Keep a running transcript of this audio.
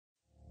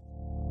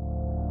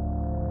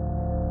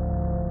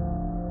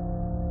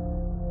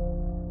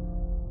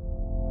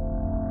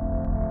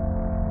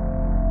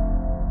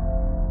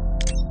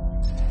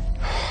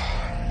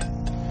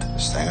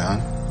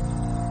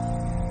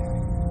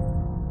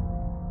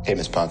Hey,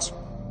 Miss Potts.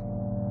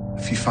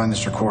 If you find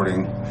this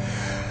recording,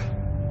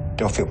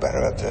 don't feel bad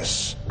about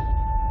this.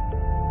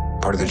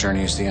 Part of the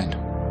journey is the end.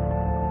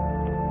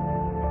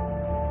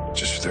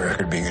 Just for the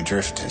record, being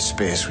adrift in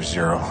space with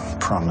zero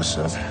promise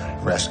of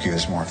rescue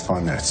is more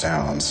fun than it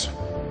sounds.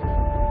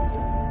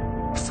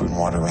 Food and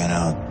water ran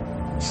out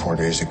 4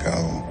 days ago.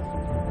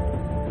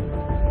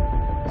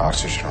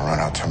 Oxygen will run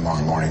out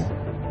tomorrow morning.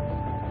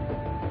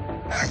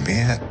 That'll be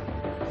it.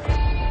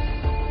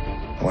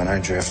 When I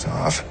drift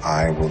off,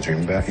 I will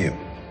dream about you.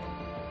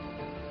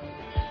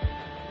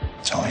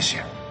 It's always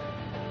you.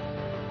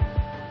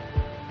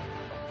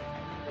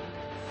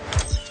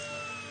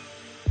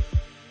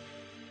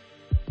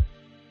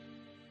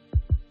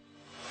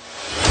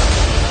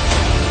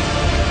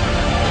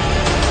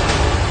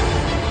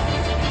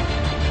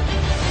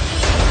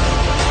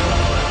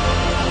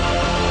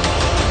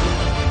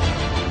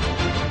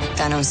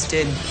 Thanos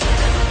did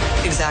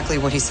exactly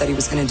what he said he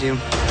was going to do.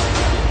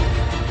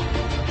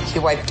 He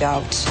wiped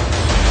out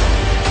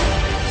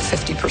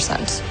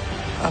 50%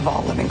 of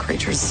all living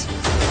creatures.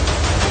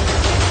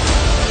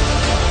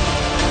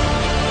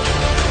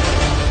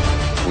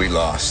 We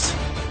lost.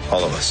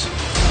 All of us.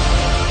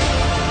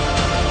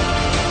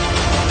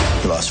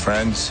 We lost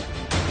friends.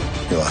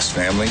 We lost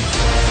family.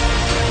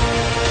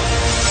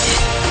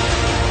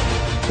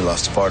 We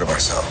lost a part of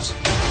ourselves.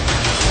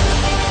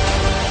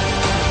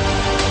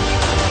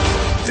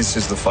 This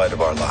is the fight of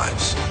our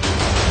lives.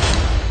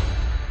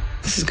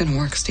 This is going to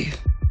work, Steve.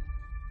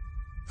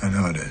 I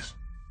know it is.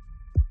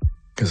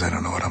 Because I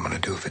don't know what I'm going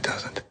to do if it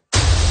doesn't.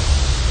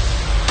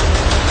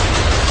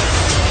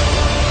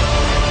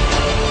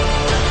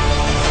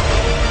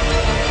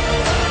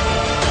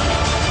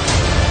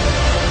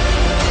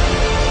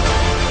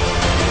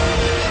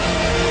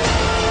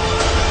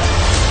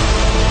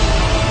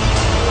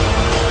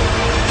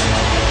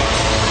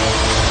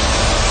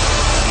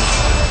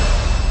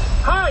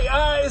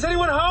 Hi, is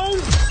anyone home?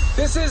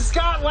 This is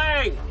Scott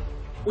Lang.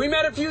 We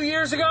met a few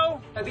years ago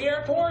at the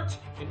airport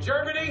in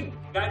Germany.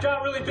 Got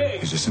out really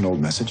big. Is this an old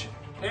message?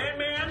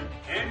 Ant-Man,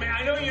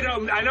 I know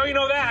you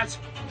know that.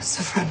 It's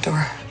the front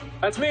door.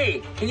 That's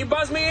me. Can you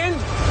buzz me in?